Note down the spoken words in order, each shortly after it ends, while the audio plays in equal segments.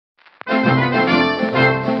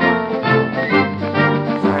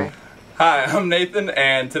I'm Nathan,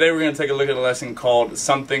 and today we're going to take a look at a lesson called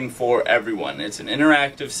Something for Everyone. It's an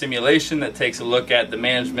interactive simulation that takes a look at the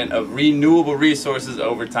management of renewable resources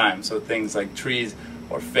over time, so things like trees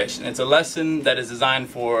or fish. And it's a lesson that is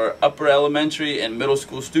designed for upper elementary and middle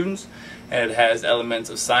school students, and it has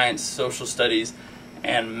elements of science, social studies,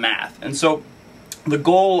 and math. And so the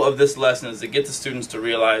goal of this lesson is to get the students to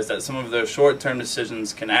realize that some of their short-term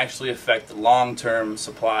decisions can actually affect the long-term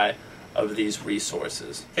supply of these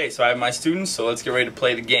resources. Okay, so I have my students, so let's get ready to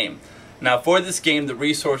play the game. Now for this game, the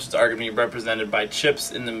resources are going to be represented by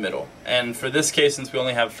chips in the middle. And for this case, since we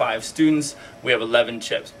only have 5 students, we have 11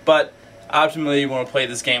 chips. But optimally, you want to play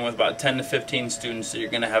this game with about 10 to 15 students, so you're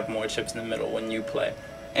going to have more chips in the middle when you play.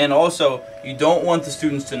 And also, you don't want the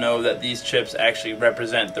students to know that these chips actually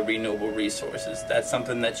represent the renewable resources. That's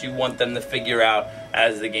something that you want them to figure out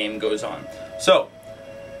as the game goes on. So,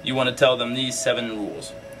 you want to tell them these 7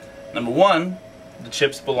 rules. Number 1, the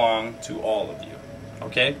chips belong to all of you.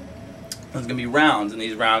 Okay? There's going to be rounds, and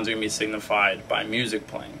these rounds are going to be signified by music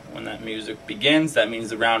playing. When that music begins, that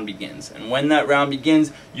means the round begins. And when that round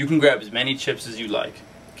begins, you can grab as many chips as you like.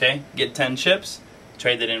 Okay? Get 10 chips,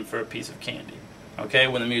 trade that in for a piece of candy. Okay?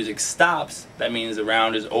 When the music stops, that means the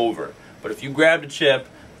round is over. But if you grabbed a chip,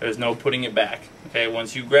 there's no putting it back. Okay?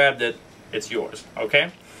 Once you grabbed it, it's yours.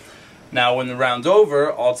 Okay? Now when the round's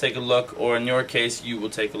over, I'll take a look, or in your case, you will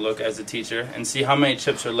take a look as a teacher and see how many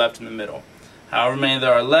chips are left in the middle. However many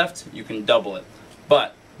there are left, you can double it.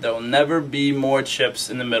 But there will never be more chips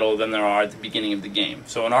in the middle than there are at the beginning of the game.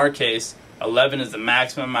 So in our case, 11 is the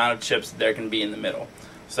maximum amount of chips that there can be in the middle.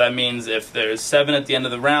 So that means if there's 7 at the end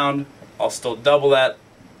of the round, I'll still double that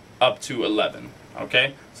up to 11.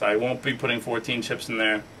 Okay? So I won't be putting 14 chips in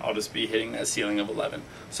there. I'll just be hitting that ceiling of 11.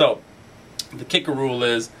 So the kicker rule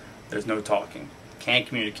is there's no talking. Can't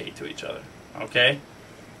communicate to each other. Okay?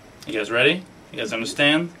 You guys ready? You guys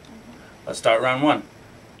understand? Let's start round 1.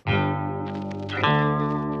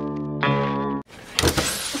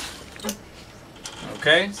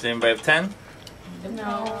 Okay, does anybody have 10?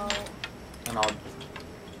 No. And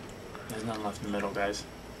there's none left in the middle, guys.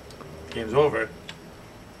 Game's over. Do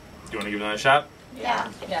you want to give it another shot? Yeah.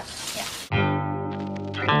 Yeah.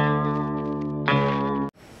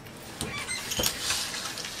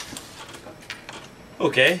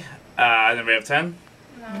 Okay, anybody have 10?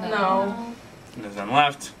 No. And there's none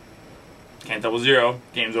left. Can't double zero.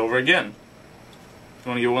 Game's over again. You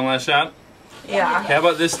want to give one last shot? Yeah. Okay, how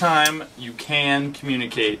about this time you can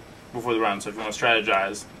communicate before the round, so if you want to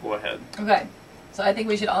strategize, go ahead. Okay, so I think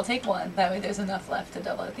we should all take one. That way there's enough left to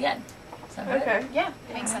double at the end. Sound good? Okay. Yeah,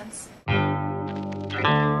 it makes sense.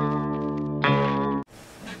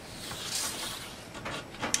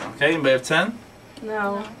 Okay, anybody have 10?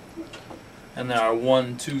 No. And there are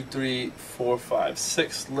 1, 2, 3, 4, 5,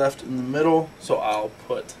 6 left in the middle, so I'll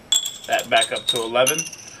put that back up to 11.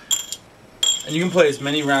 And you can play as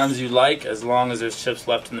many rounds as you like, as long as there's chips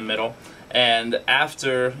left in the middle. And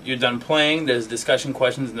after you're done playing, there's discussion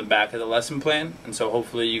questions in the back of the lesson plan, and so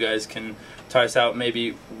hopefully you guys can toss out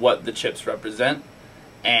maybe what the chips represent,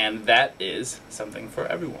 and that is something for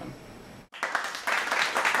everyone.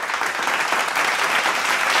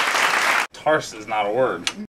 Tarse is not a word.